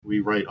We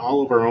write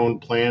all of our own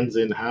plans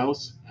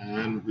in-house,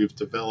 and we've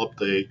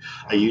developed a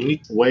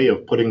unique way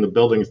of putting the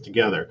buildings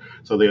together.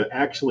 So they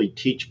actually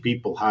teach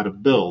people how to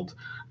build.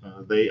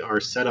 They are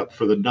set up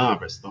for the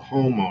novice, the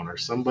homeowner,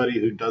 somebody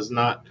who does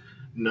not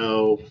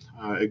know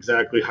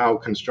exactly how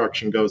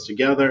construction goes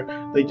together.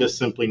 They just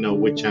simply know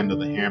which end of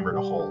the hammer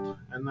to hold.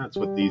 And that's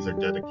what these are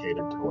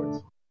dedicated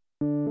towards.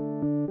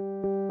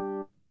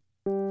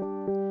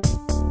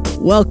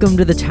 Welcome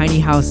to the Tiny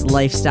House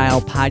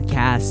Lifestyle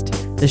Podcast,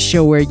 the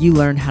show where you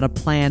learn how to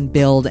plan,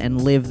 build,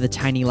 and live the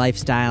tiny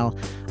lifestyle.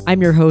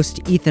 I'm your host,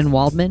 Ethan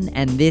Waldman,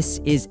 and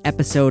this is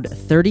episode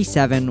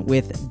 37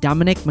 with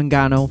Dominic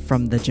Mangano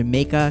from the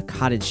Jamaica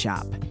Cottage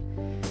Shop.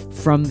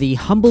 From the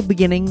humble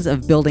beginnings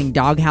of building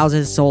dog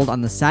houses sold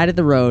on the side of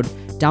the road,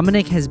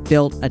 Dominic has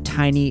built a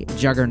tiny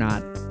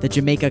juggernaut, the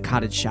Jamaica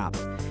Cottage Shop.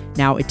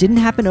 Now, it didn't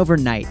happen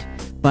overnight,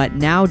 but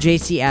now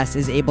JCS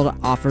is able to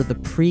offer the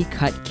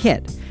pre-cut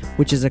kit,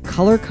 which is a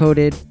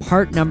color-coded,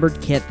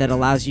 part-numbered kit that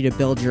allows you to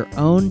build your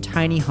own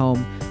tiny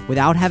home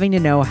without having to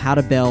know how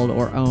to build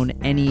or own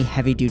any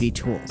heavy-duty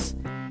tools.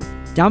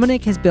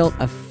 Dominic has built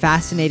a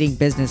fascinating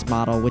business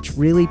model which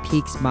really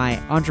piques my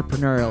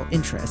entrepreneurial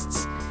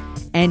interests.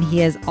 And he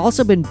has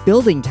also been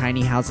building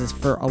tiny houses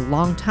for a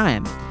long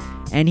time.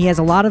 And he has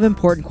a lot of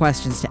important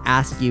questions to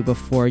ask you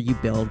before you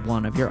build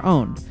one of your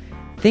own.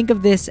 Think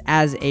of this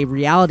as a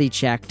reality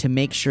check to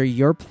make sure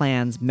your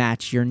plans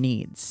match your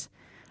needs.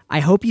 I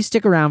hope you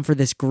stick around for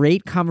this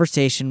great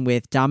conversation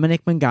with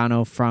Dominic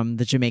Mangano from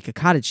the Jamaica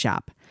Cottage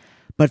Shop.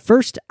 But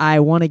first, I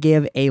want to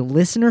give a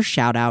listener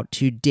shout out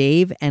to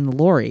Dave and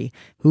Lori,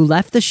 who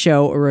left the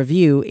show a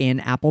review in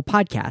Apple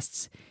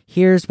Podcasts.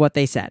 Here's what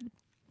they said.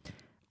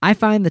 I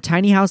find the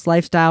Tiny House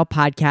Lifestyle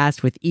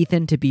podcast with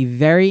Ethan to be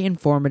very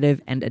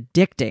informative and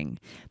addicting.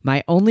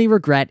 My only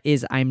regret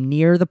is I'm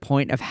near the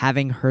point of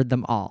having heard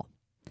them all.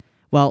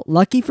 Well,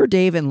 lucky for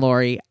Dave and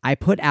Lori, I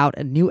put out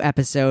a new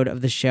episode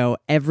of the show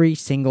every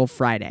single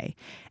Friday.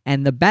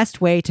 And the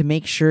best way to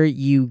make sure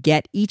you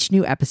get each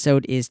new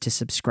episode is to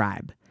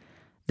subscribe.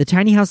 The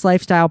Tiny House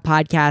Lifestyle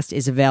podcast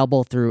is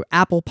available through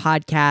Apple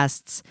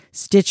Podcasts,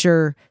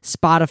 Stitcher,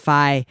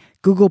 Spotify,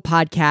 Google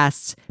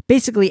Podcasts,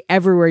 basically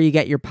everywhere you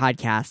get your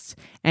podcasts.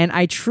 And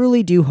I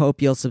truly do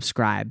hope you'll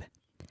subscribe.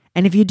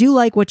 And if you do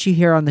like what you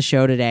hear on the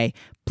show today,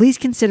 please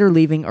consider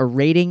leaving a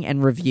rating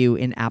and review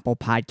in Apple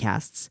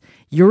Podcasts.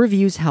 Your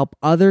reviews help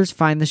others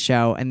find the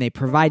show, and they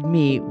provide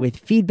me with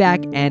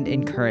feedback and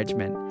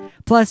encouragement.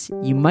 Plus,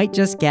 you might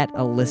just get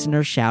a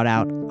listener shout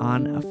out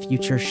on a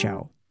future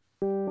show.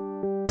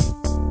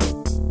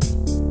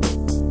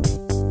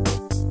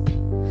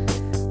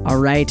 All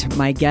right,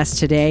 my guest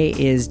today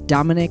is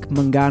Dominic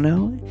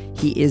Mangano.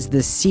 He is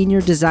the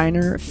senior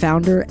designer,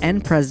 founder,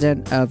 and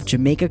president of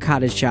Jamaica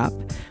Cottage Shop,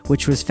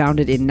 which was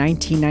founded in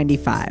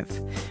 1995.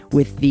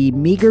 With the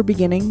meager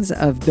beginnings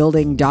of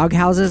building dog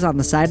houses on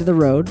the side of the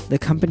road, the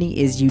company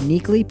is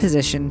uniquely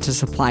positioned to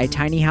supply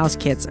tiny house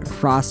kits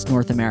across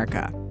North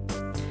America.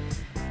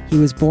 He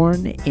was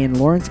born in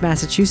Lawrence,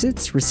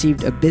 Massachusetts,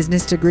 received a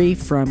business degree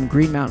from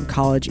Green Mountain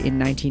College in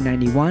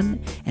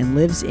 1991, and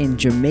lives in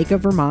Jamaica,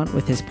 Vermont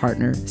with his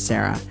partner,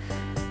 Sarah.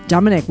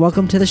 Dominic,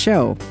 welcome to the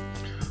show.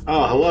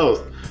 Oh, hello.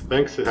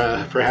 Thanks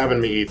for having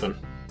me, Ethan.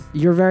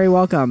 You're very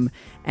welcome,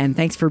 and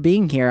thanks for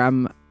being here.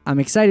 I'm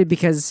excited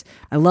because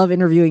I love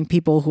interviewing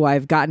people who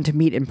I've gotten to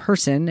meet in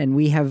person, and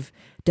we have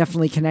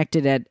definitely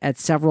connected at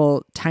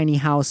several tiny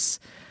house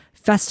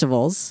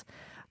festivals.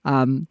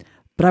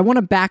 But I want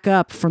to back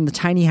up from the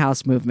tiny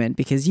house movement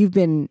because you've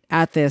been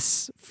at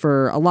this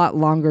for a lot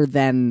longer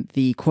than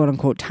the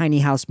quote-unquote tiny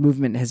house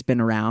movement has been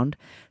around.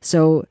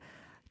 So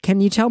can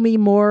you tell me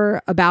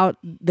more about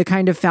the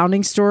kind of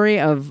founding story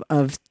of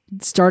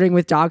starting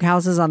with dog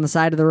houses on the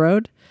side of the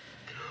road?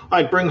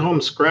 I'd bring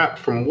home scrap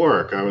from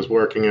work. I was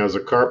working as a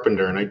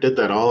carpenter, and I did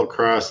that all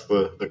across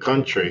the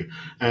country.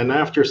 And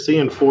after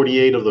seeing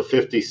 48 of the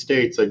 50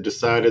 states, I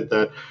decided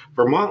that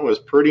Vermont was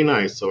pretty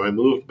nice. So I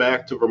moved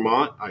back to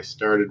Vermont. I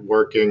started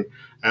working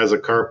as a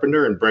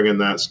carpenter and bringing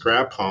that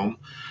scrap home.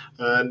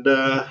 And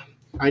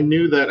I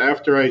knew that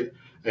after I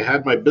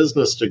had my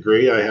business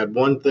degree, I had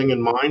one thing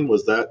in mind,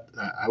 was that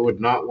I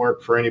would not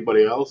work for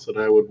anybody else, that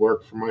I would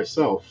work for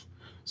myself.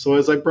 So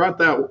as I brought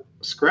that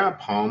scrap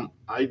home,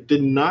 I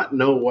did not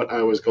know what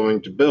I was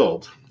going to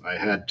build. I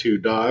had 2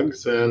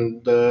 dogs,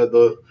 and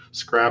the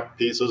scrap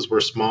pieces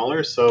were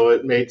smaller, so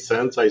it made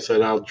sense. I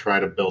said, I'll try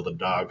to build a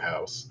dog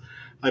house.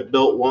 I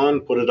built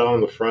one, put it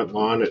on the front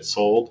lawn, it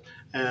sold,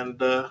 and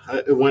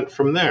it went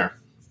from there.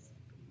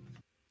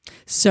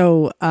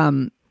 So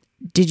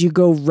did you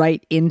go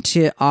right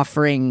into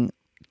offering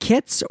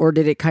kits, or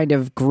did it kind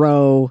of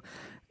grow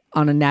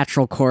on a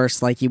natural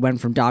course, like you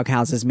went from dog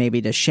houses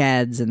maybe to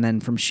sheds, and then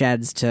from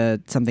sheds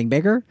to something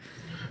bigger?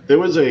 There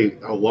was a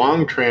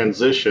long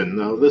transition.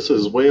 Now, this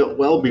is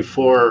well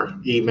before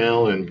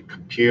email and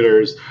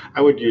computers.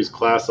 I would use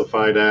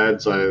classified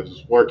ads. I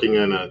was working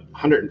in a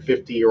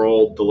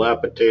 150-year-old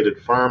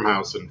dilapidated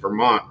farmhouse in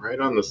Vermont, right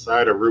on the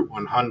side of Route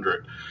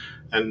 100.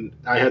 And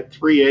I had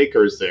 3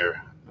 acres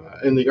there.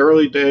 In the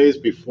early days,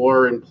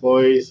 before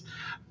employees,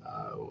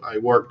 I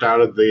worked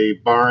out of the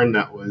barn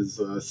that was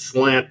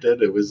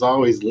slanted. It was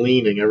always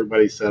leaning.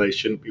 Everybody said I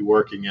shouldn't be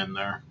working in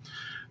there.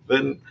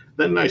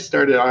 Then I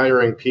started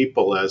hiring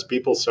people. As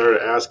people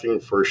started asking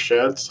for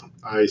sheds,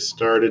 I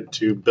started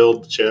to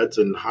build sheds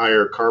and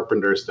hire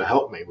carpenters to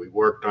help me. We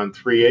worked on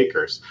 3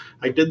 acres.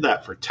 I did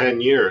that for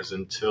 10 years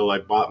until I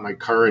bought my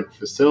current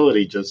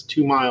facility just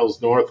 2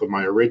 miles north of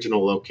my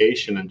original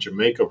location in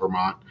Jamaica,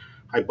 Vermont.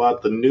 I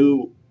bought the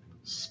new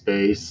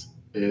space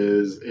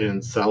is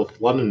in South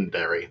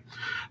Londonderry.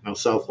 Now,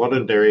 South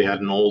Londonderry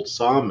had an old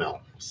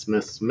sawmill,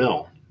 Smith's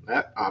Mill.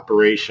 That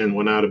operation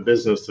went out of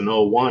business in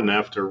 '01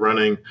 after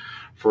running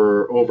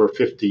for over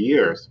 50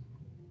 years.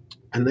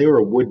 And they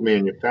were wood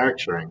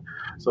manufacturing.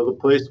 So the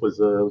place was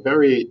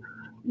very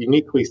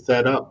uniquely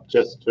set up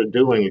just for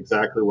doing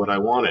exactly what I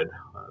wanted.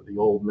 The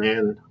old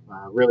man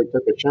really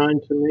took a shine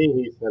to me.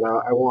 He said,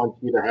 I want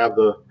you to have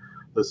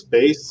the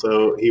space.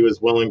 So he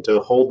was willing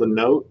to hold the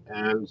note.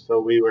 And so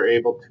we were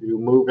able to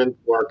move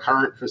into our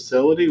current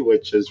facility,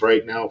 which is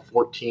right now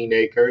 14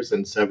 acres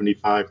and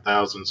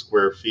 75,000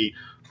 square feet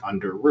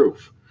under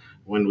roof.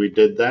 When we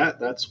did that,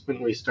 that's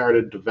when we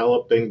started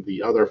developing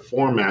the other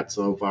formats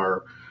of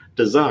our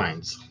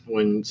designs.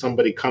 When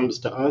somebody comes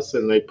to us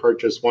and they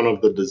purchase one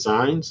of the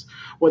designs,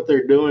 what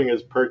they're doing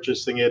is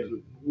purchasing it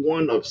in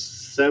one of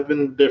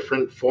 7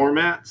 different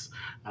formats.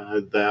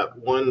 That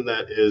one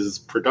that is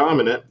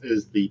predominant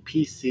is the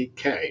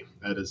PCK,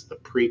 that is the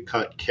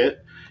pre-cut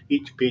kit.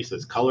 Each piece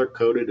is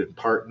color-coded and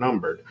part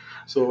numbered.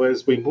 So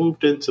as we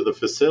moved into the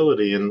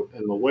facility in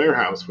the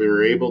warehouse, we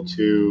were able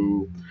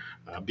to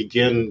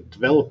begin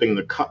developing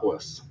the cut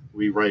list.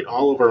 We write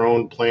all of our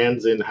own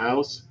plans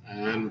in-house,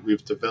 and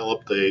we've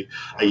developed a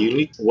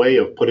unique way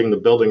of putting the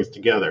buildings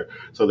together.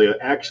 So they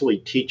actually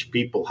teach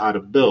people how to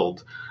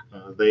build.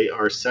 They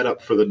are set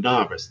up for the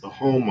novice, the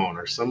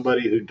homeowner,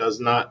 somebody who does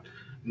not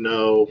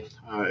know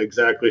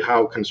exactly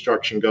how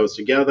construction goes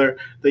together.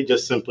 They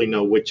just simply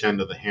know which end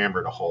of the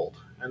hammer to hold.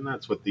 And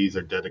that's what these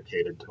are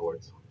dedicated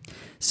towards.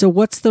 So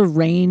what's the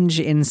range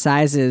in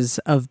sizes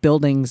of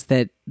buildings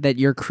that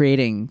you're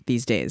creating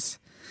these days?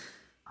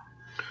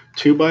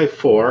 2 by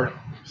 4,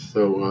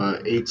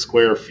 so 8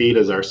 square feet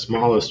is our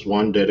smallest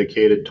one,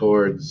 dedicated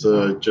towards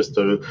just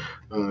a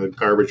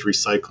garbage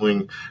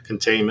recycling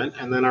containment.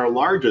 And then our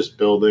largest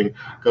building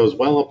goes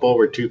well up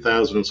over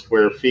 2,000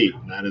 square feet.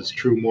 And that is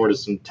true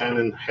mortise and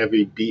tenon,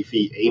 heavy,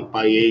 beefy 8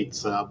 by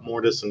 8s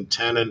mortise and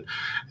tenon.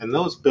 And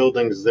those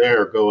buildings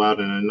there go out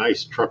in a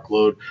nice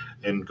truckload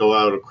and go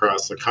out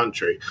across the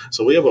country.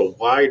 So we have a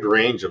wide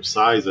range of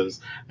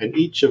sizes, and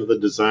each of the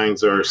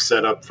designs are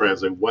set up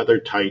as a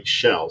weather-tight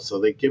shell. So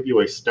they give you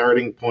a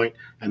starting point,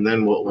 and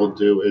then what we'll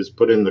do is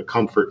put in the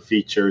comfort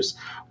features,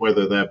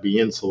 whether that be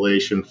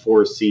insulation,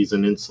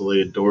 4-season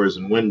insulated doors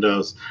and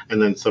windows, and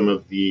then some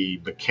of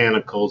the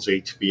mechanicals,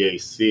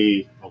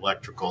 HVAC,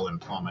 electrical, and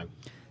plumbing.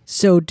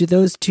 So do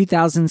those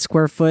 2,000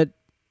 square foot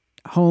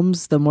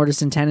homes, the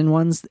mortise and tenon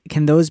ones,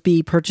 can those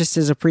be purchased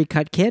as a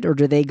pre-cut kit, or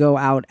do they go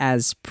out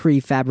as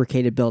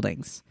prefabricated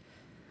buildings?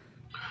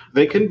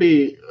 They can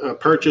be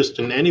purchased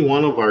in any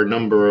one of our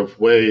number of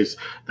ways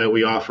that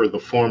we offer the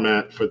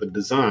format for the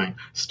design,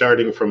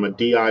 starting from a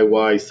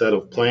DIY set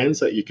of plans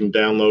that you can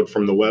download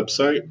from the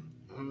website,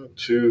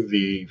 to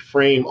the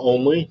frame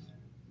only,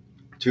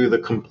 to the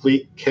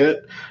complete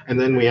kit. And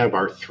then we have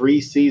our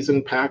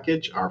 3-season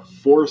package, our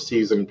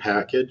 4-season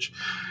package.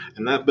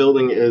 And that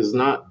building is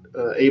not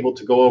able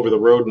to go over the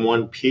road in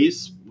one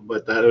piece,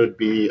 but that would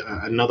be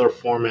another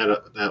format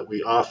that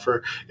we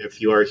offer. If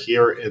you are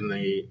here in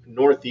the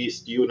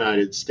Northeast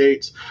United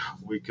States,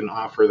 we can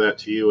offer that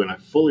to you in a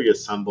fully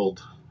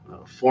assembled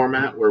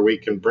format where we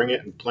can bring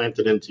it and plant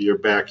it into your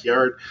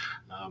backyard.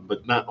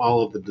 But not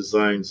all of the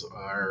designs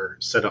are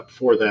set up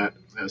for that,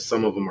 as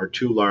some of them are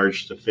too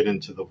large to fit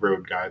into the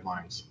road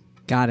guidelines.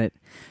 Got it.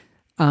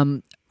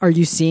 Are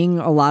you seeing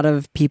a lot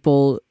of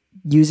people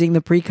using the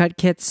pre-cut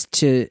kits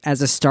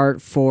as a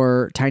start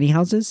for tiny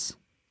houses?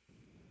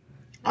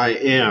 I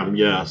am,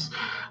 yes.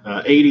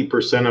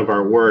 80% of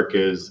our work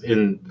is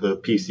in the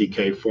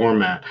PCK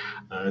format.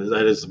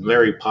 That is a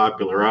very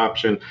popular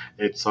option.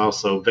 It's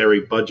also very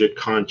budget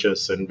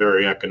conscious and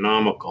very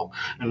economical.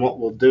 And what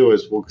we'll do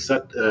is we'll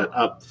set that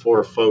up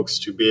for folks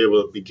to be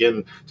able to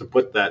begin to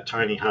put that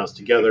tiny house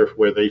together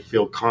where they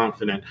feel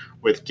confident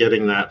with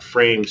getting that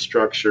frame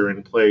structure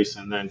in place,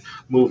 and then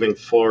moving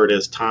forward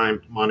as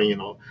time, money,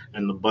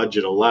 and the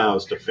budget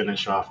allows to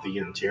finish off the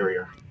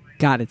interior.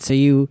 Got it. So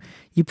you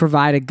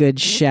provide a good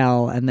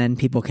shell, and then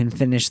people can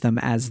finish them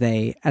as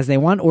they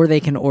want, or they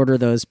can order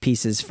those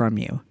pieces from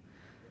you.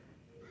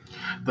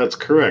 That's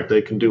correct.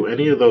 They can do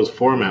any of those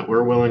format.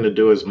 We're willing to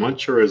do as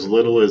much or as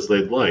little as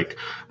they'd like.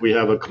 We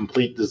have a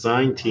complete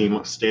design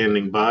team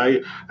standing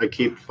by. I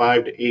keep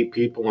 5 to 8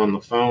 people on the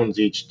phones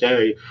each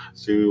day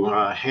to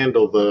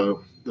handle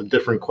the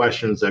different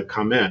questions that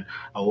come in.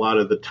 A lot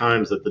of the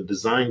times that the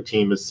design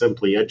team is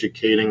simply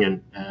educating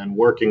and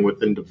working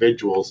with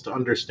individuals to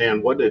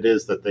understand what it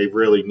is that they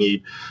really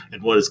need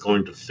and what is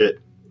going to fit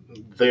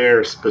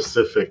their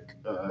specific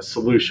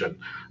solution.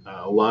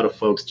 A lot of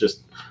folks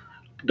just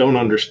don't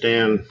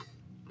understand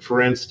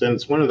For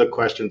instance, one of the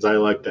questions I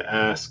like to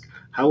ask,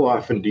 how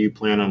often do you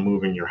plan on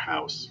moving your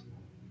house?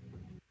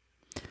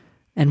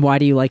 And why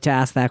do you like to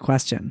ask that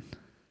question?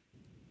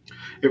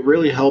 It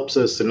really helps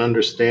us in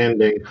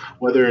understanding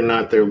whether or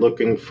not they're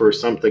looking for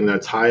something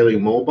that's highly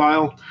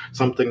mobile,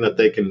 something that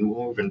they can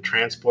move and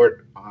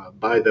transport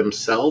by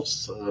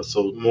themselves.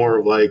 So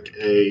more like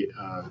a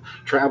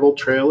travel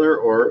trailer,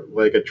 or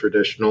like a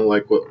traditional,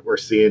 like what we're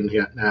seeing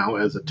here now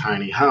as a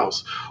tiny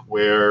house,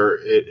 where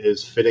it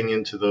is fitting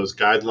into those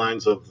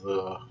guidelines of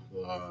the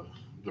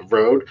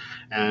road,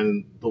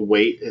 and the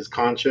weight is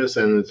conscious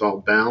and it's all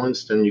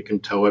balanced, and you can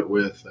tow it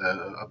with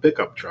a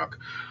pickup truck.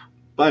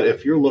 But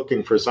if you're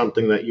looking for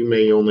something that you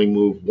may only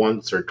move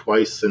once or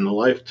twice in the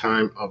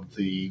lifetime of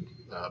the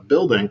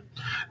building,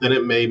 then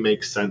it may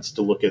make sense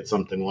to look at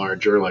something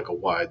larger like a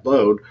wide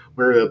load,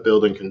 where a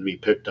building can be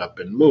picked up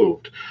and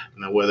moved.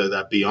 Now, whether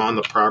that be on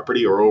the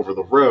property or over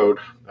the road,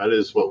 that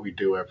is what we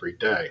do every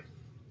day.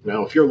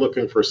 Now, if you're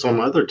looking for some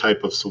other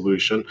type of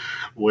solution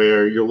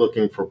where you're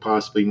looking for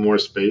possibly more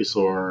space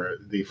or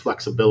the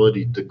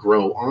flexibility to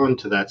grow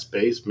onto that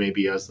space,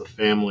 maybe as the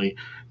family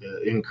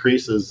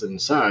increases in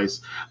size,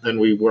 then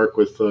we work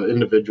with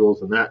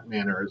individuals in that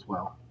manner as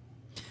well.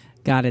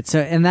 Got it.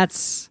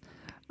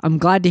 I'm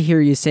glad to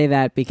hear you say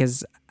that,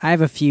 because I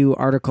have a few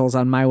articles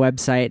on my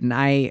website, and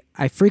I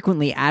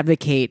frequently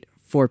advocate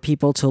for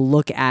people to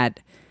look at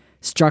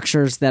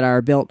structures that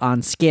are built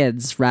on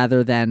skids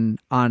rather than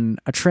on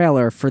a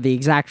trailer, for the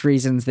exact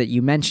reasons that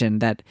you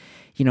mentioned, that,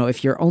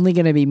 if you're only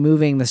going to be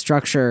moving the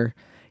structure,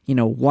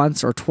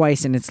 once or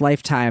twice in its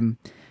lifetime,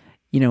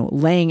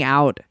 laying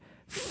out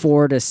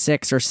 $4,000 to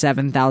 $6,000 or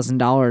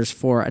 $7,000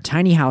 for a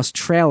tiny house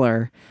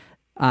trailer,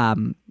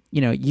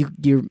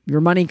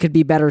 your money could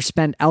be better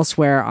spent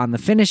elsewhere on the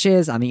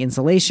finishes, on the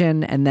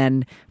insulation, and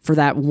then for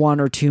that one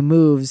or two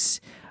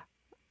moves,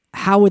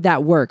 how would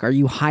that work? Are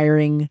you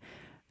hiring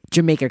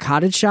Jamaica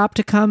Cottage Shop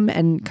to come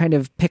and kind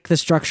of pick the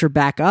structure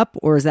back up,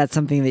 or is that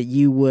something that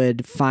you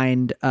would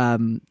find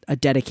a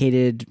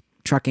dedicated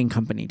trucking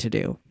company to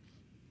do?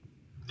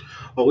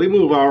 Well, we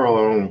move our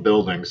own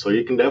buildings, so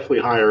you can definitely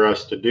hire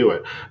us to do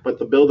it. But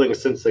the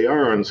buildings, since they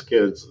are on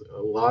skids,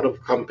 a lot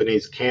of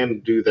companies can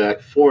do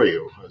that for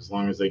you. As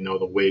long as they know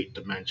the weight,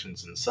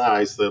 dimensions, and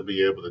size, they'll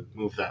be able to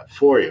move that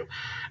for you.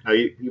 Now,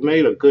 you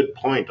made a good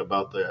point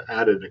about the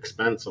added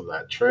expense of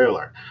that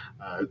trailer.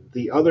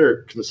 The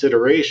other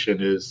consideration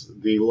is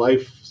the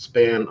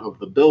lifespan of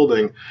the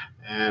building,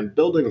 and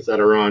buildings that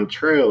are on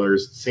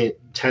trailers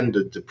tend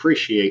to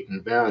depreciate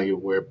in value,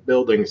 where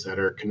buildings that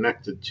are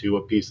connected to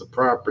a piece of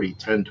property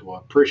tend to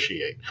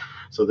appreciate.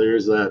 So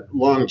there's that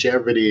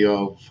longevity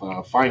of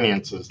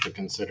finances to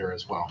consider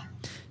as well.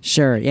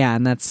 Sure, yeah,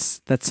 and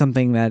that's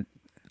something that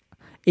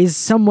is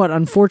somewhat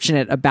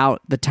unfortunate about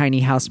the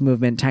tiny house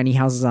movement. Tiny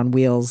houses on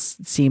wheels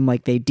seem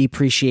like they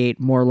depreciate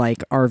more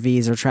like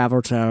RVs or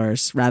travel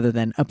trailers rather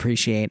than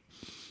appreciate.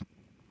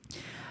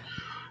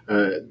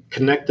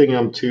 Connecting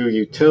them to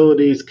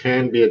utilities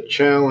can be a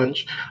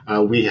challenge.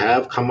 We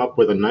have come up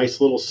with a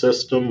nice little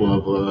system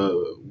of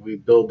we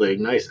build a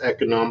nice,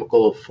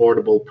 economical,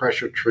 affordable,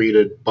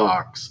 pressure-treated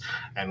box,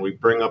 and we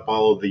bring up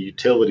all of the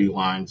utility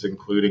lines,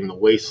 including the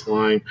waste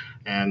line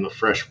and the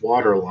fresh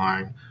water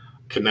line,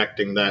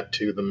 connecting that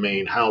to the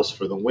main house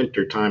for the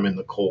winter time in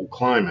the cold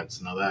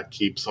climates. Now that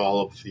keeps all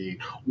of the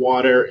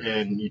water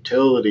and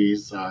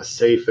utilities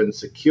safe and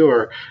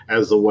secure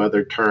as the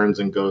weather turns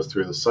and goes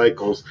through the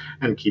cycles,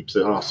 and keeps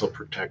it also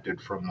protected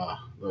from the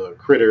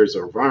critters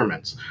or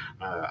varmints.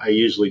 I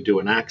usually do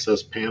an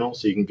access panel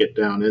so you can get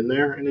down in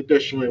there. And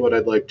additionally, what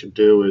I'd like to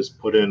do is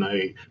put in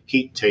a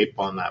heat tape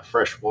on that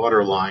fresh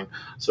water line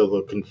so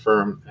they'll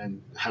confirm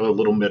and have a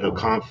little bit of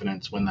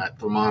confidence when that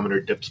thermometer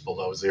dips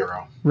below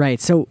zero. Right.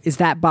 So is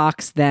that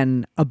box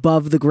then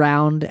above the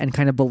ground and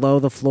kind of below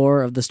the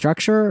floor of the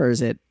structure, or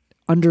is it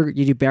under?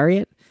 Did you bury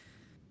it?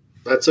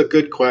 That's a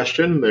good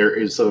question. There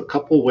is a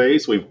couple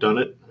ways we've done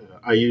it.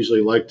 I usually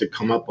like to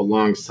come up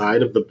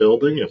alongside of the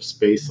building if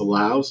space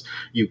allows.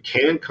 You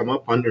can come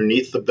up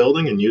underneath the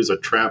building and use a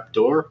trap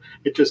door.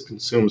 It just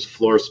consumes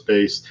floor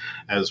space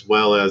as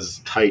well as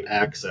tight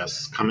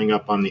access. Coming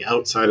up on the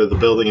outside of the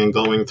building and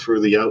going through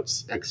the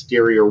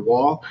exterior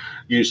wall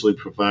usually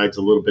provides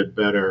a little bit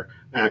better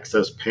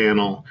access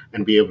panel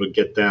and be able to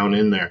get down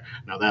in there.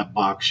 Now that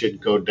box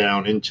should go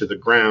down into the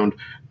ground,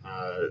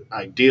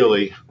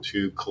 ideally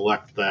to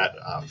collect that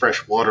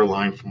fresh water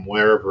line from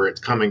wherever it's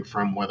coming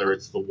from, whether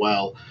it's the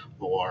well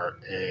or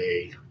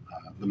the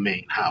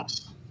main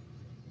house.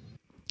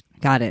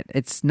 Got it.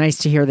 It's nice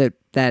to hear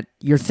that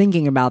you're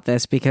thinking about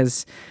this,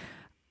 because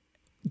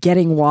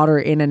getting water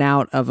in and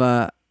out of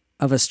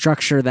a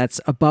structure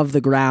that's above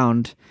the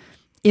ground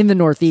in the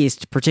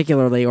Northeast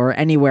particularly, or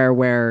anywhere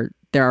where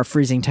there are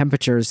freezing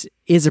temperatures,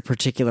 is a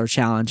particular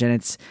challenge, and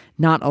it's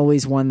not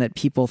always one that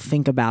people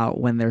think about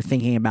when they're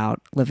thinking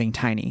about living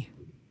tiny.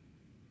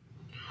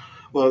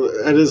 Well,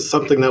 it is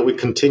something that we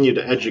continue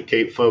to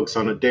educate folks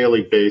on a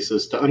daily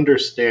basis to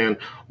understand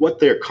what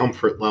their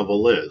comfort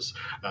level is.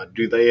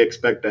 Do they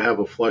expect to have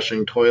a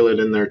flushing toilet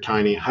in their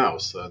tiny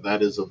house?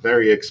 That is a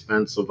very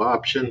expensive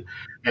option.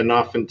 And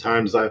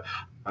oftentimes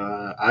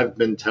I've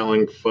been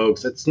telling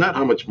folks it's not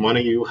how much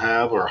money you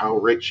have or how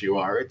rich you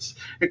are.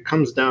 It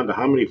comes down to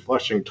how many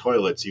flushing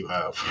toilets you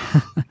have.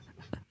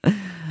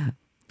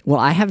 Well,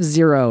 I have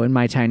 0 in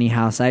my tiny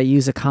house. I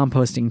use a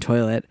composting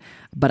toilet,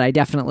 but I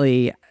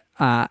definitely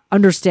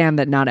understand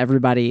that not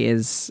everybody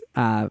is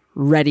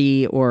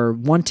ready or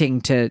wanting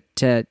to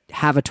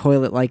have a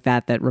toilet like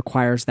that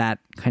requires that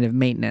kind of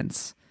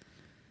maintenance.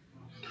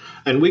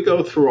 And we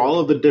go through all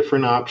of the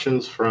different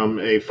options from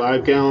a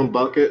 5-gallon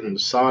bucket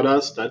and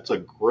sawdust. That's a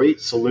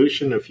great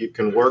solution if you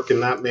can work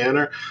in that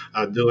manner.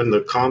 Doing the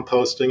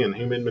composting and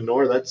human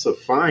manure, that's a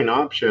fine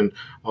option,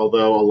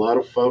 although a lot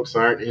of folks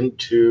aren't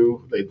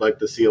they'd like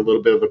to see a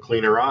little bit of a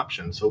cleaner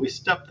option. So we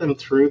step them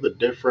through the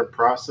different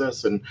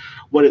process and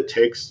what it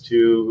takes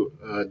to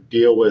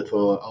deal with a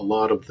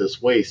lot of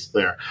this waste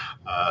there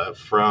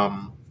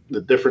from the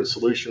different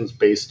solutions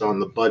based on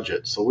the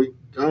budget. So we're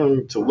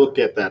going to look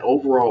at that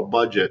overall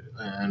budget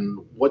and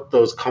what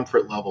those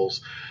comfort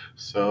levels.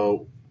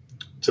 So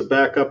to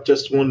back up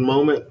just one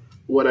moment,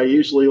 what I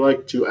usually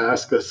like to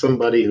ask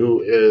somebody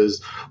who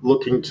is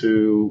looking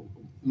to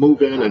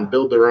move in and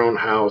build their own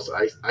house,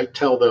 I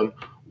tell them,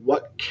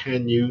 what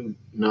can you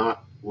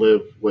not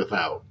live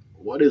without?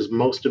 What is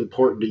most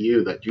important to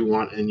you that you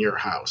want in your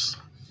house?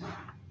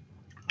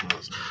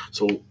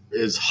 So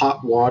is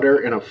hot water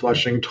and a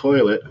flushing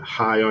toilet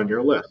high on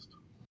your list?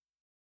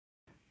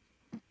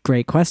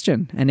 Great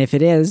question. And if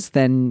it is,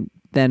 then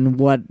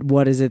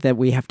what is it that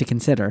we have to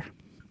consider?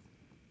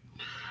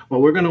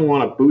 Well, we're going to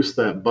want to boost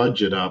that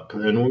budget up,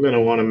 and we're going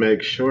to want to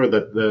make sure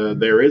that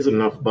there is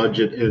enough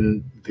budget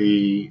in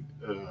the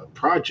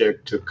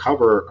project to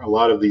cover a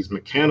lot of these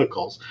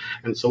mechanicals.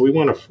 And so we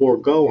want to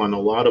forego on a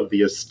lot of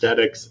the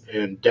aesthetics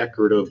and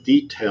decorative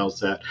details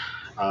that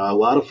a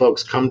lot of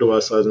folks come to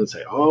us and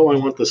say, oh, I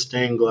want the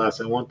stained glass,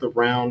 I want the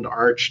round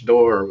arch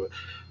door.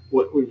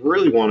 What we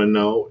really want to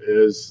know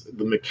is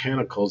the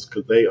mechanicals,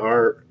 because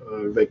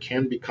they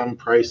can become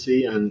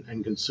pricey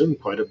and consume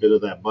quite a bit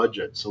of that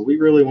budget. So we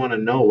really want to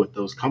know what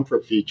those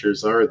comfort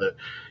features are that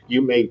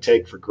you may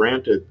take for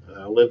granted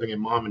living in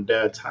mom and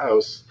dad's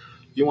house.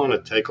 You want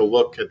to take a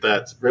look at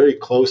that very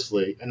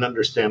closely and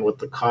understand what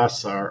the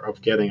costs are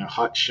of getting a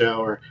hot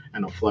shower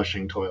and a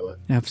flushing toilet.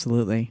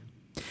 Absolutely.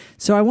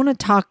 So I want to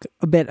talk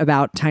a bit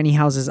about tiny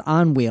houses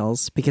on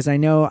wheels, because I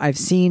know I've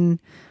seen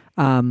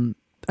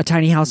a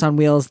tiny house on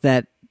wheels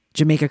that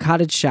Jamaica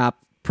Cottage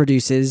Shop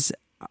produces.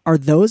 Are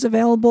those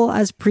available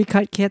as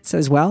pre-cut kits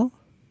as well?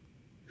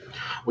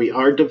 We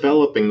are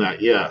developing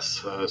that,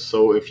 yes.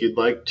 So if you'd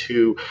like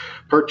to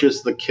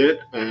purchase the kit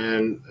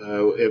and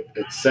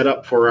it's set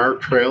up for our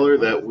trailer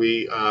that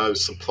we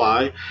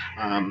supply,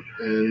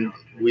 and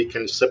we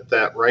can ship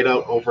that right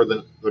out over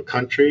the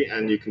country,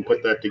 and you can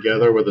put that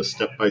together with a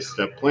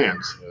step-by-step plan.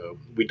 So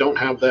we don't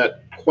have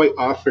that quite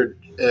offered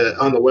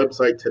on the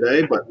website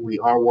today, but we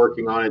are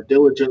working on it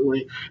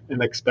diligently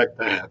and expect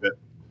to have it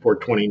for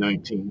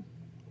 2019.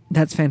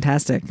 That's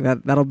fantastic.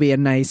 That'll be a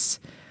nice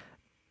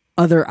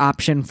other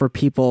option for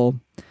people,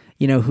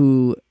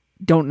 who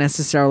don't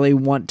necessarily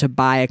want to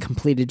buy a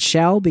completed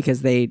shell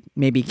because they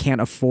maybe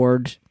can't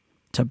afford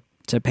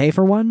to pay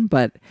for one,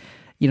 but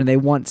they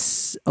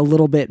want a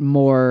little bit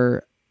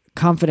more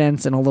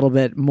confidence and a little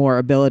bit more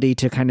ability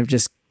to kind of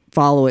just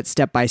follow it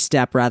step by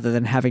step rather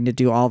than having to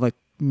do all the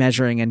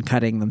measuring and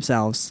cutting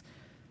themselves.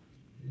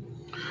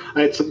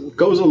 It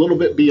goes a little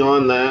bit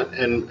beyond that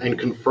and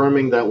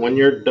confirming that when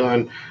you're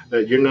done,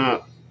 that you're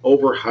not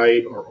over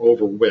height or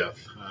over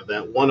width.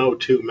 That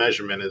 102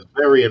 measurement is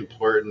very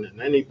important,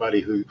 and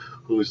anybody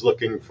who's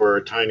looking for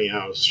a tiny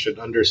house should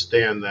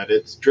understand that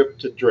it's drip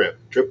to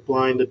drip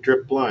line to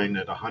drip line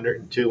at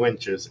 102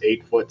 inches,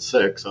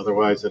 8'6".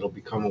 Otherwise, it'll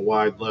become a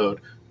wide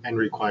load and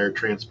require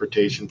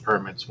transportation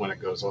permits when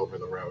it goes over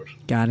the road.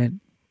 Got it.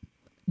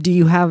 Do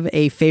you have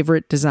a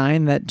favorite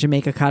design that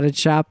Jamaica Cottage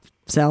Shop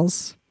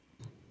sells?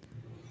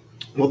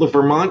 Well, the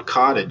Vermont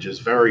Cottage is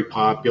very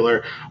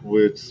popular.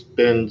 It's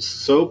been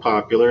so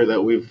popular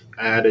that we've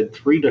added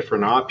 3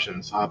 different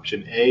options,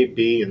 option A,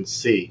 B, and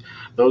C.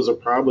 Those are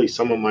probably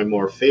some of my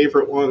more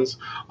favorite ones,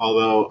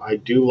 although I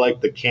do like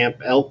the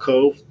Camp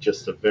Alcove,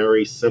 just a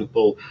very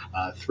simple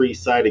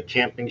 3-sided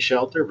camping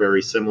shelter,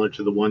 very similar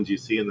to the ones you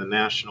see in the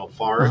National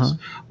Forest.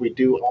 Uh-huh. We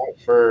do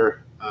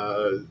offer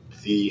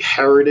the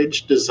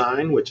Heritage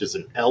design, which is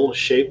an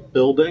L-shaped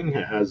building.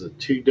 It has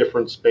 2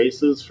 different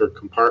spaces for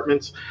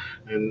compartments,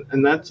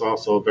 and that's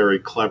also a very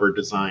clever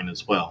design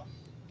as well.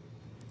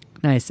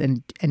 Nice.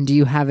 And do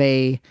you have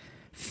a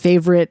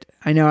favorite?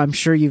 I know I'm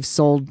sure you've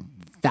sold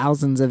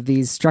thousands of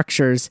these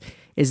structures.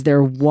 Is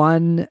there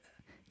one,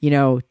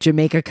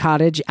 Jamaica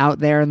Cottage out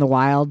there in the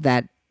wild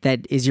that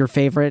is your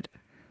favorite?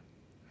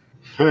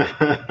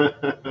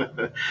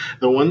 The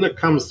one that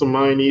comes to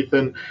mind,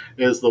 Ethan,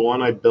 is the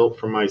one I built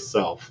for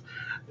myself.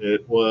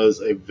 It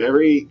was a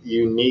very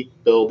unique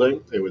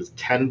building. It was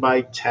 10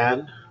 by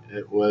 10.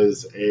 It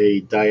was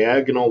a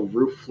diagonal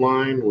roof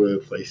line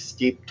with a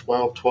steep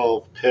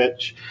 12-12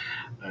 pitch.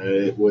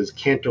 It was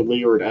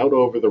cantilevered out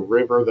over the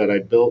river that I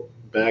built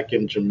back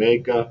in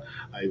Jamaica.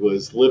 I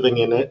was living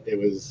in it. It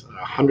was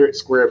 100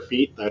 square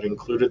feet. That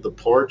included the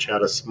porch,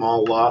 had a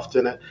small loft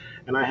in it,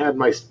 and I had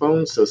my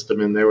phone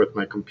system in there with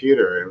my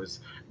computer. It was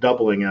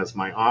doubling as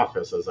my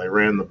office as I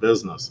ran the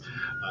business.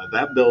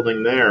 That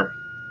building there,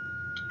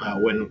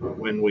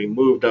 when we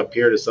moved up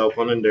here to South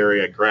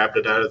Londonderry, I grabbed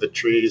it out of the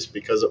trees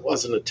because it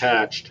wasn't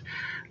attached,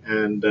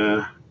 and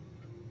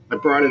I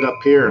brought it up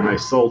here and I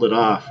sold it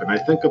off. And I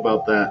think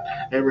about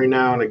that every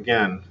now and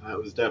again. That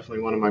was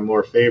definitely one of my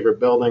more favorite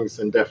buildings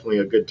and definitely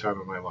a good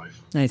time of my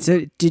life. Nice.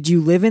 So did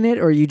you live in it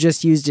or you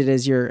just used it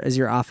as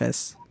your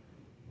office?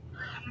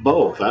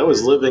 Both. I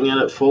was living in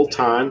it full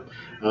time,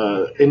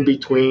 in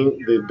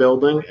between the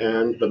building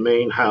and the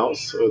main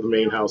house. So the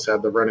main house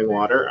had the running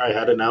water. I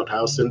had an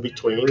outhouse in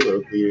between.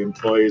 The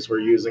employees were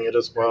using it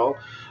as well.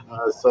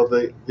 So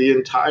the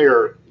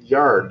entire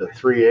yard, the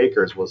 3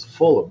 acres, was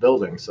full of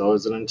buildings. So it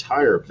was an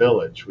entire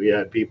village. We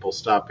had people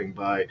stopping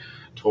by,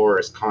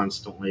 tourists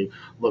constantly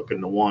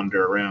looking to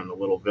wander around the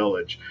little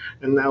village.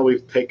 And now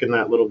we've taken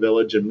that little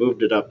village and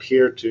moved it up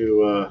here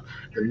to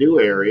the new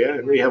area,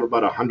 and we have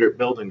about 100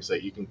 buildings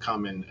that you can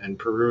come in and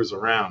peruse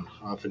around.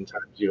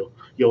 Oftentimes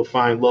you'll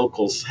find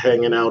locals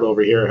hanging out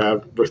over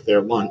here with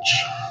their lunch.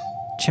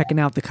 Checking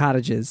out the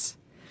cottages.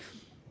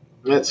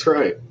 That's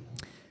right.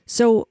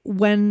 So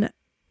when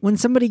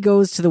somebody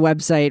goes to the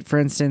website, for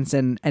instance,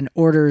 and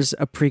orders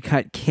a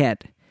pre-cut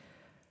kit,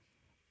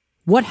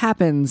 what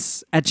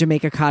happens at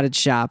Jamaica Cottage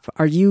Shop?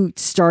 Are you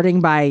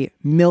starting by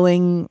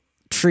milling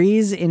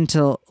trees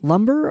into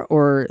lumber,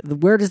 or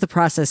where does the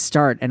process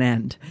start and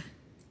end?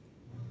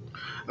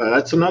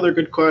 That's another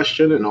good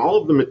question, and all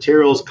of the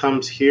materials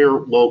comes here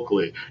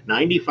locally.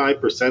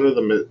 95% of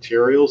the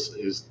materials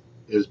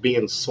is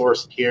being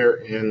sourced here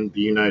in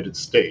the United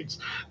States.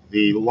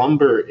 The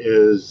lumber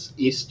is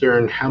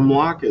Eastern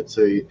hemlock. It's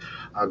a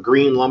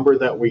green lumber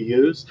that we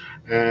use,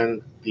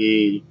 and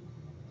the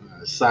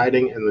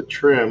siding and the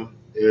trim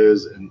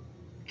is an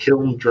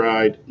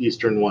kiln-dried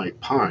Eastern white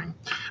pine.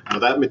 Now,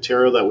 that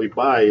material that we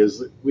buy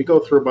we go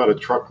through about a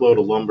truckload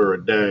of lumber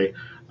a day,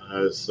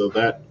 so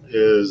that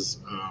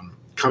is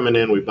coming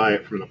in. We buy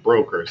it from the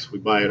brokers. We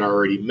buy it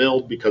already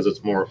milled because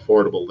it's more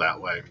affordable that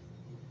way.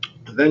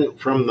 Then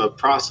from the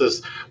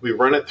process, we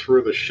run it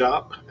through the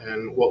shop,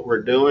 and what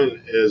we're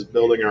doing is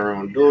building our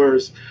own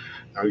doors.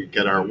 We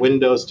get our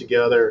windows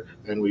together,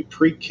 and we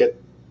pre-kit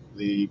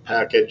the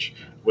package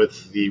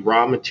with the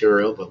raw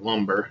material, the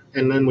lumber,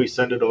 and then we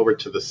send it over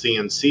to the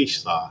CNC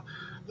saw.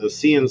 The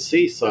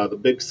CNC saw, the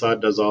big saw,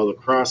 does all the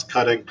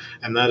cross-cutting,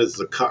 and that is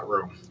the cut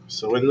room.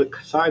 So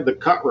inside the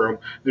cut room,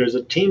 there's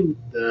a team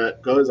that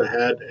goes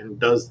ahead and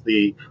does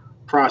the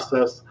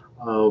process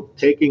of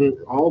taking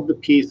all of the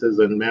pieces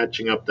and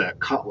matching up that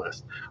cut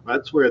list.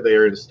 That's where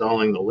they're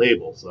installing the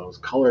labels, those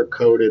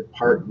color-coded,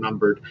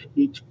 part-numbered.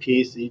 Each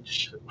piece,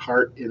 each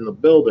part in the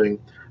building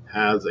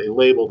has a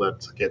label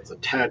that gets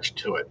attached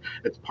to it.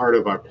 It's part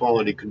of our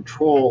quality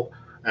control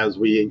as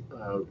we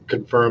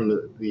confirm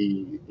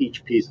that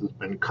each piece has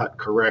been cut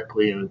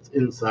correctly and it's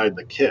inside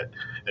the kit.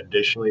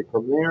 Additionally,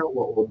 from there,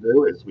 what we'll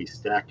do is we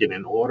stack it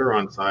in order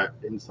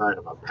inside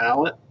of a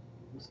pallet.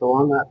 So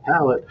on that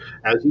pallet,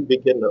 as you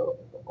begin to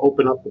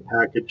open up the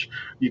package,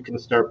 you can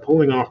start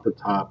pulling off the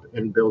top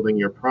and building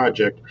your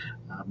project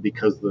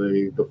because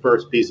the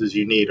first pieces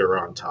you need are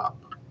on top.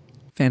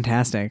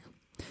 Fantastic.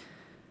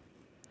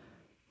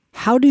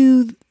 How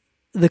do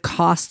the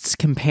costs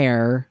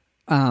compare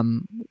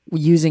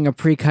using a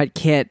pre-cut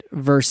kit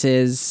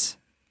versus,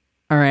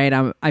 all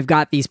right, I've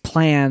got these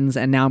plans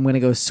and now I'm going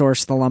to go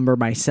source the lumber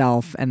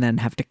myself and then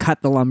have to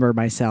cut the lumber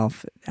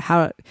myself?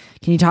 How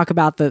can you talk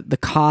about the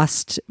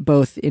cost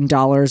both in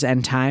dollars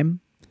and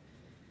time?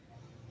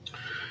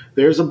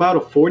 There's about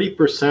a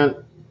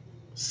 40%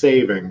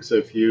 savings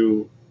if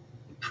you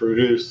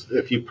purchase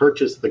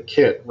the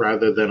kit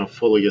rather than a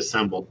fully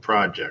assembled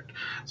project.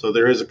 So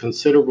there is a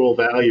considerable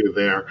value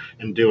there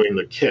in doing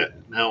the kit.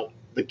 Now,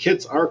 the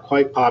kits are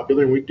quite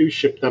popular, and we do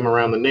ship them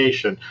around the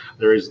nation.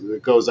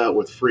 It goes out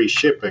with free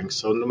shipping.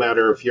 So no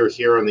matter if you're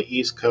here on the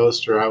East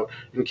Coast or out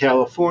in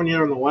California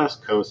on the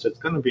West Coast, it's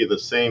going to be the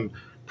same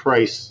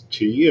price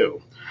to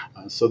you.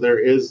 So there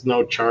is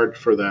no charge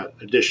for that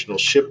additional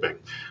shipping.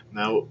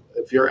 Now,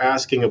 if you're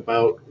asking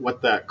about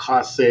what that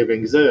cost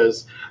savings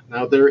is,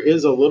 now there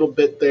is a little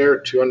bit there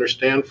to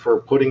understand for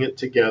putting it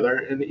together,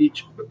 and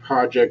each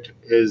project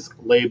is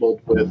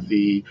labeled with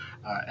the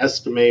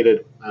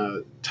estimated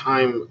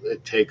time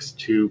it takes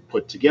to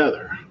put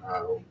together.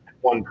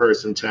 One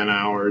person 10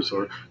 hours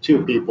or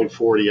two people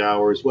 40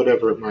 hours,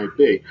 whatever it might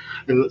be.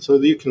 And so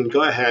you can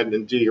go ahead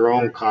and do your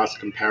own cost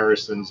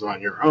comparisons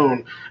on your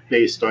own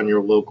based on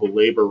your local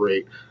labor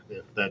rate,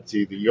 if that's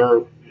either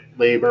your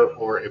labor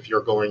or if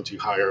you're going to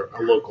hire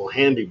a local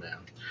handyman.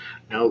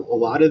 Now, a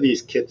lot of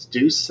these kits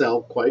do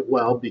sell quite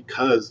well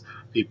because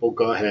people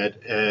go ahead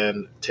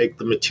and take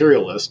the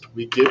material list.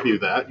 We give you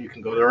that. You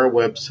can go to our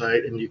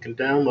website and you can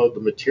download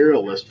the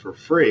material list for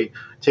free.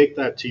 Take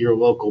that to your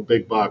local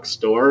big box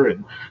store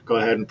and go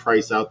ahead and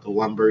price out the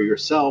lumber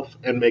yourself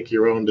and make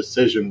your own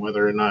decision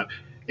whether or not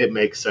it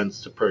makes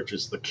sense to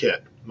purchase the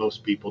kit.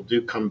 Most people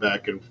do come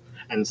back and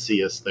and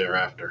see us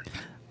thereafter.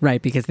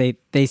 Right, because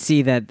they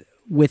see that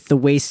with the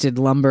wasted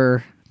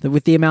lumber,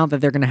 with the amount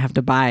that they're going to have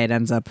to buy, it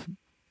ends up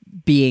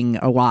being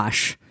a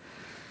wash.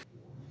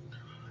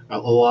 A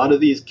lot of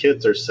these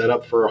kits are set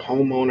up for a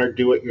homeowner,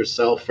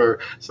 do-it-yourselfer,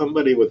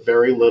 somebody with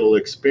very little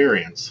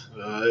experience.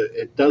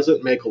 It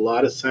doesn't make a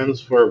lot of sense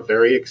for a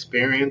very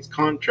experienced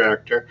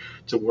contractor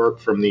to work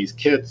from these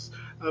kits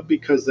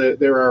because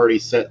they're already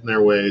set in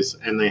their ways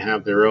and they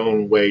have their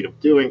own way of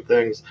doing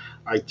things.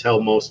 I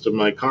tell most of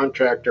my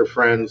contractor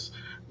friends,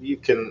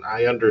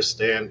 I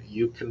understand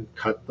you can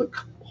cut the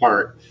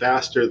part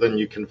faster than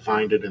you can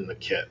find it in the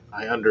kit.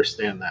 I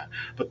understand that.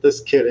 But this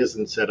kit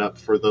isn't set up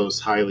for those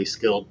highly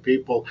skilled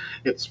people.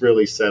 It's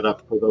really set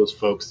up for those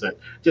folks that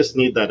just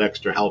need that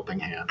extra helping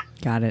hand.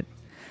 Got it.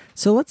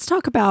 So let's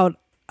talk about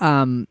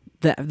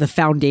the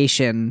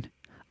foundation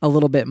a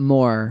little bit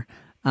more,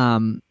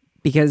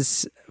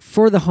 because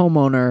for the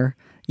homeowner,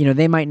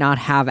 they might not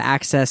have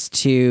access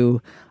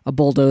to a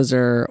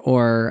bulldozer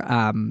or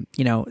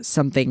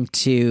something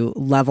to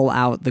level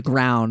out the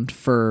ground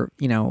for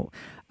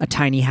a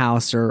tiny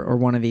house or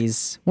one of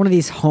these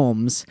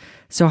homes.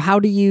 So how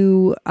do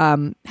you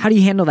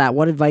handle that?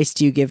 What advice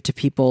do you give to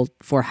people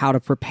for how to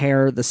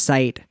prepare the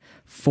site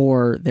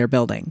for their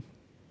building?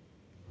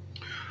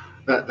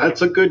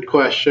 That's a good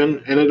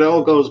question, and it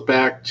all goes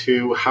back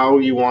to how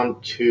you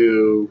want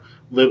to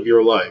live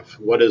your life.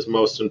 What is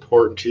most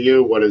important to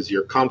you? What is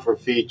your comfort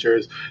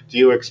features? Do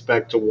you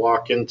expect to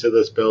walk into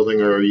this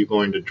building, or are you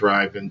going to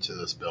drive into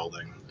this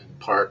building and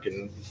park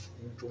and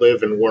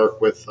live and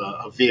work with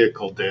a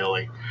vehicle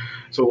daily?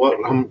 So what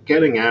I'm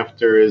getting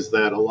after is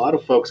that a lot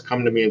of folks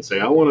come to me and say,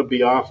 I want to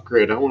be off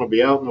grid. I want to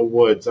be out in the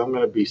woods. I'm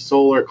going to be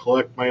solar,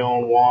 collect my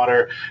own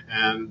water.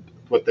 And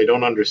what they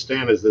don't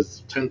understand is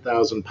this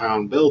 10,000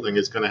 pound building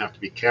is going to have to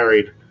be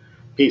carried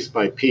piece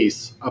by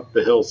piece up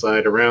the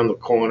hillside, around the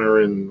corner,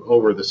 and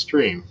over the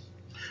stream.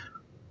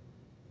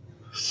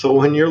 So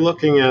when you're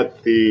looking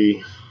at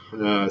the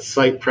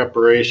site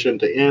preparation,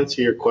 to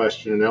answer your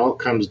question, it all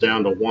comes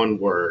down to one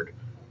word: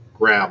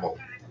 gravel.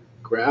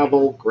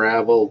 Gravel,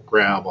 gravel,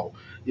 gravel.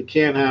 You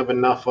can't have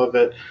enough of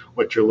it.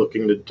 What you're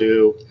looking to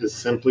do is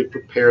simply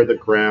prepare the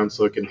ground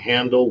so it can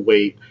handle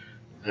weight,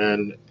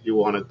 and you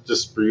want to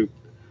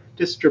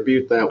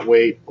distribute that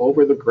weight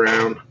over the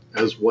ground,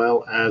 as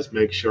well as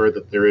make sure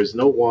that there is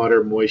no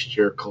water,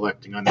 moisture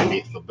collecting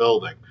underneath the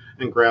building.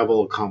 And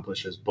gravel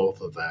accomplishes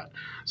both of that.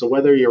 So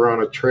whether you're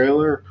on a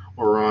trailer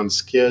or on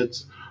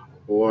skids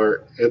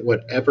or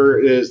whatever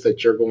it is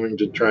that you're going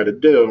to try to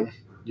do,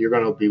 you're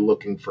going to be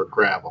looking for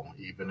gravel,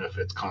 even if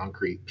it's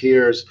concrete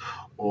piers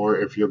or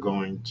if you're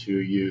going to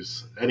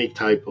use any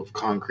type of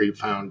concrete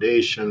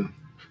foundation.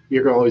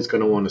 You're always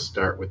going to want to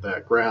start with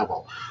that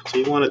gravel. So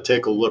you want to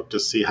take a look to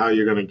see how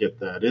you're going to get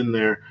that in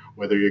there,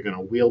 whether you're going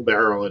to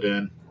wheelbarrow it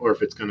in or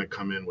if it's going to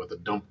come in with a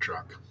dump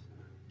truck.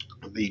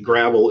 The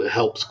gravel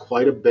helps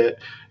quite a bit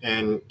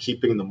in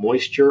keeping the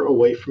moisture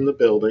away from the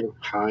building,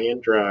 high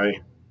and dry,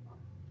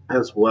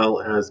 as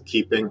well as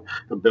keeping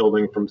the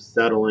building from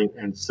settling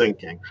and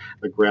sinking.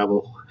 The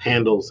gravel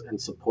handles and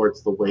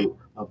supports the weight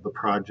of the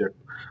project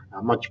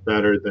much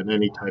better than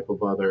any type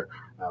of other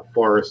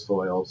forest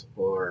soils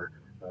or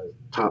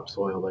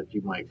topsoil that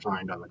you might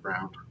find on the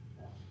ground.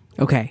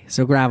 Okay,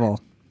 so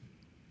gravel.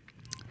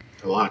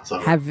 Lots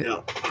of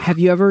it. Have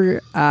you ever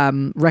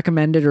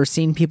recommended or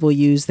seen people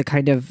use the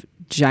kind of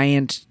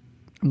giant,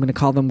 I'm going to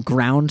call them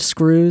ground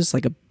screws,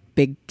 like a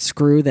big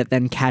screw that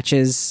then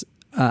catches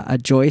a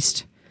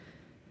joist?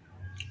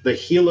 The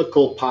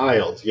helical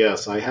piles,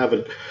 yes. I have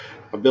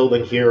a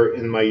building here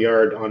in my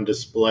yard on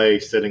display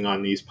sitting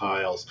on these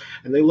piles,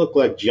 and they look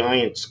like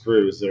giant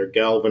screws. They're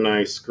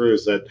galvanized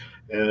screws that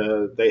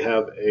they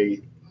have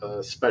a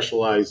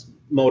specialized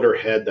motor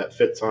head that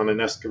fits on an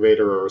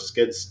excavator or a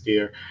skid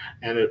steer,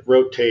 and it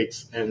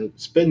rotates and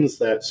spins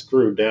that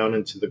screw down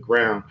into the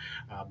ground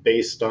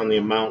based on the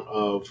amount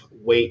of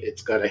weight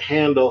it's got to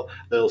handle.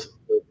 Those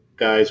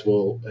guys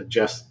will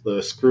adjust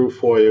the screw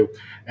for you,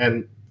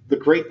 and the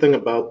great thing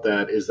about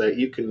that is that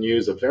you can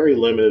use a very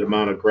limited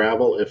amount of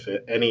gravel, if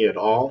any at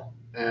all,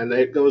 and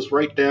it goes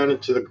right down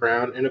into the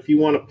ground. And if you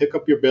want to pick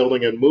up your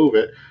building and move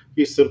it,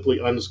 you simply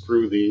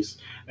unscrew these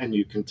and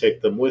you can take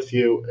them with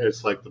you.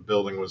 It's like the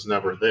building was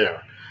never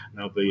there.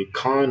 Now, the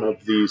con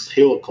of these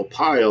helical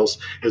piles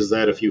is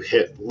that if you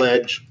hit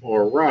ledge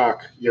or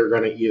rock, you're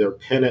going to either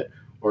pin it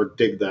or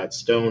dig that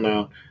stone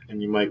out,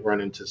 and you might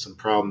run into some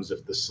problems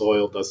if the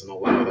soil doesn't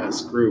allow that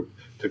screw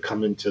to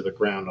come into the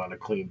ground on a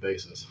clean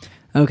basis.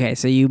 Okay,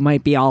 so you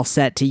might be all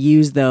set to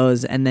use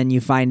those, and then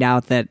you find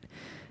out that,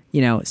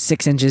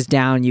 6 inches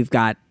down you've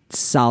got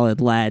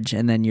solid ledge,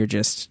 and then you're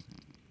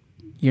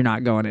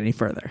not going any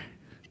further.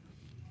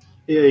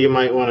 Yeah, you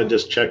might want to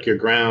just check your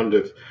ground.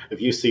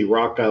 If you see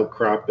rock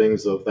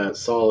outcroppings of that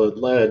solid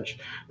ledge,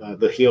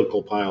 the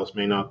helical piles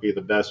may not be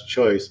the best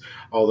choice.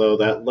 Although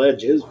that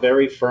ledge is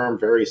very firm,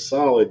 very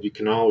solid, you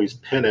can always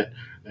pin it.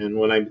 And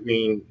what I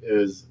mean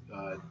is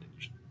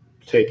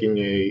taking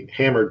a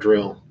hammer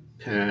drill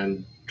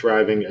and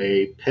driving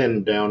a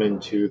pin down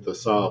into the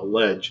solid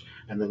ledge,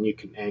 and then you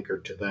can anchor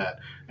to that,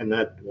 and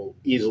that will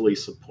easily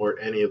support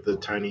any of the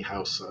tiny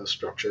house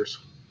structures.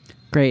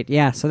 Great.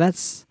 Yeah. So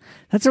that's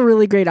a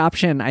really great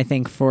option, I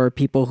think, for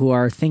people who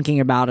are thinking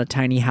about a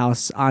tiny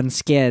house on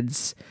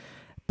skids,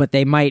 but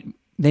they might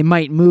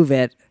move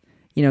it.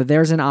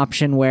 There's an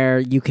option where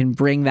you can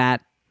bring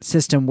that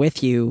system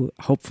with you,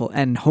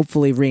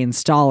 hopefully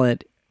reinstall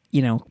it,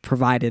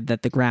 provided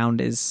that the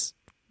ground is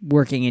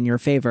working in your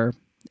favor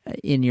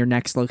in your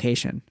next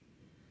location.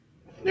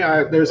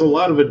 Yeah, there's a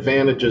lot of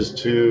advantages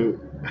to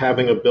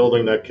having a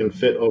building that can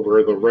fit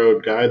over the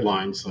road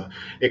guidelines.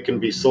 It can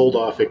be sold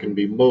off, it can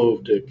be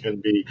moved, it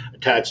can be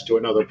attached to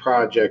another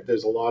project.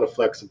 There's a lot of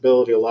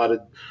flexibility. A lot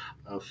of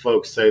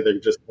folks say they're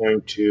just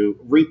going to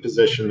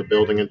reposition the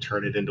building and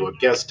turn it into a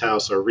guest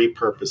house or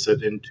repurpose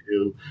it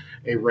into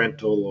a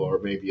rental or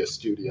maybe a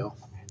studio.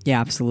 Yeah,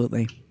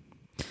 absolutely.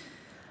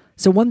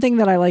 So one thing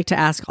that I like to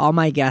ask all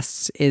my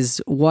guests is,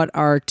 what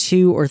are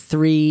 2 or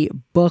 3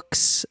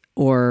 books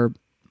or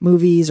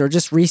movies or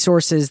just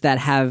resources that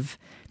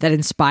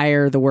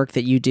inspire the work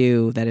that you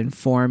do, that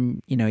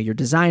inform, your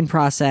design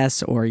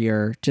process,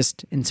 or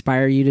just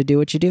inspire you to do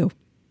what you do?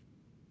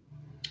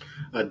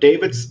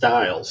 David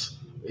Stiles.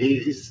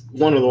 He's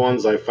one of the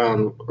ones I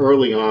found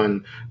early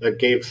on that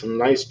gave some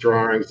nice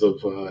drawings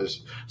of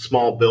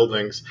small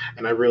buildings,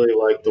 and I really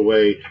liked the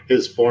way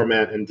his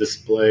format and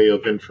display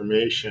of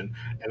information.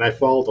 And I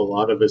followed a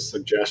lot of his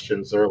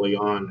suggestions early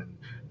on, and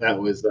that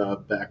was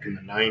back in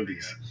the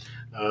 90s.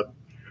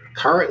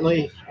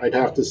 Currently, I'd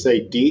have to say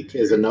Deke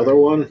is another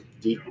one,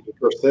 Deke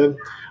Dickerson.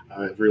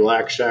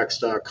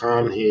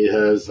 RelaxShacks.com. He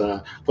has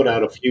put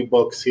out a few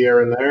books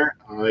here and there.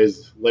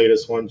 His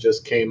latest one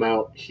just came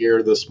out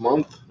here this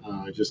month.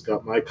 I just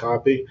got my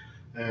copy,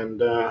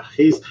 and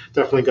he's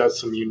definitely got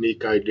some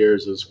unique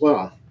ideas as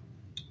well.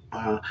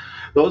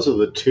 Those are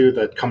the 2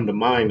 that come to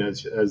mind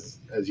as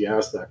you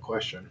ask that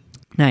question.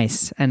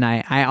 Nice. And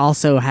I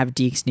also have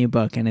Deke's new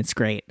book, and it's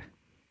great.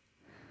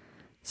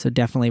 So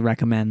definitely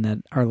recommend that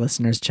our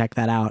listeners check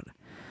that out.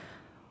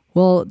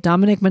 Well,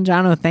 Dominic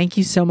Mangiano, thank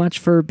you so much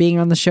for being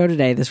on the show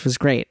today. This was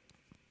great.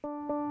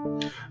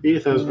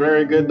 Ethan, it's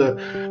very good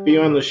to be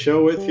on the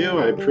show with you.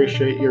 I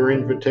appreciate your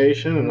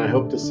invitation, and I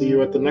hope to see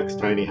you at the next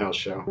Tiny House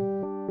show.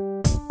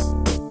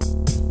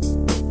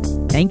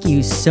 Thank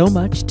you so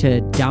much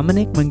to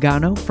Dominic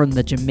Mangano from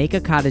the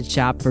Jamaica Cottage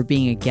Shop for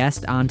being a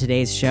guest on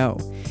today's show.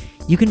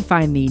 You can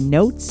find the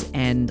notes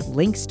and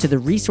links to the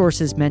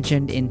resources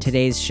mentioned in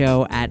today's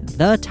show at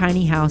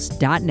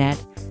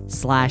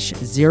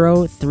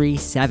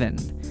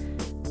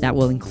thetinyhouse.net/037. That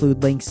will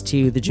include links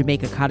to the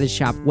Jamaica Cottage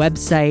Shop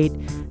website,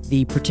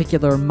 the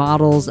particular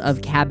models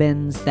of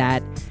cabins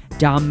that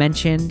Dom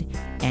mentioned,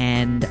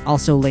 and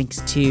also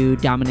links to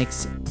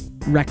Dominic's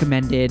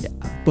recommended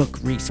book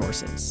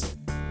resources.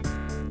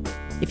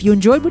 If you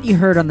enjoyed what you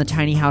heard on the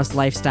Tiny House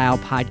Lifestyle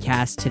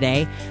podcast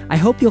today, I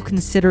hope you'll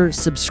consider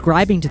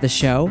subscribing to the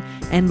show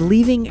and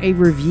leaving a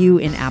review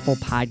in Apple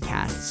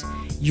Podcasts.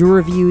 Your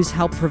reviews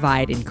help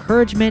provide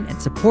encouragement and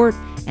support,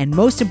 and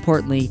most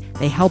importantly,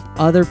 they help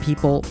other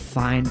people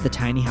find the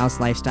Tiny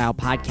House Lifestyle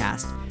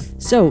podcast.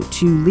 So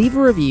to leave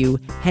a review,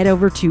 head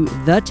over to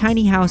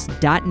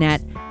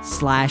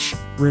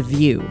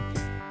thetinyhouse.net/review.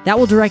 That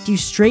will direct you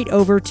straight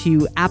over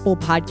to Apple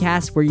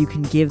Podcasts, where you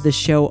can give the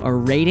show a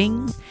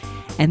rating.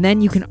 And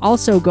then you can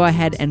also go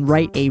ahead and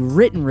write a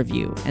written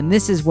review. And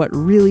this is what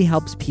really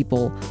helps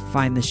people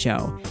find the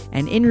show.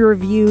 And in your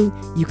review,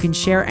 you can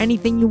share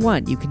anything you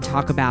want. You can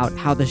talk about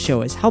how the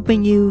show is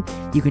helping you.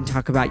 You can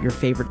talk about your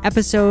favorite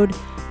episode.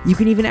 You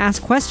can even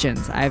ask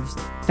questions. I've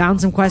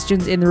found some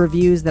questions in the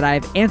reviews that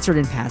I've answered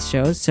in past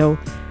shows. So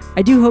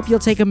I do hope you'll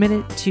take a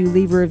minute to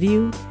leave a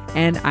review,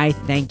 and I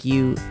thank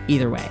you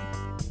either way.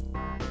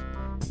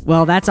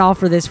 Well, that's all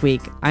for this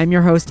week. I'm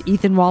your host,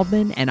 Ethan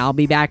Waldman, and I'll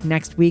be back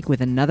next week with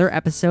another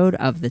episode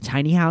of the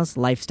Tiny House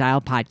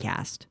Lifestyle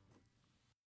Podcast.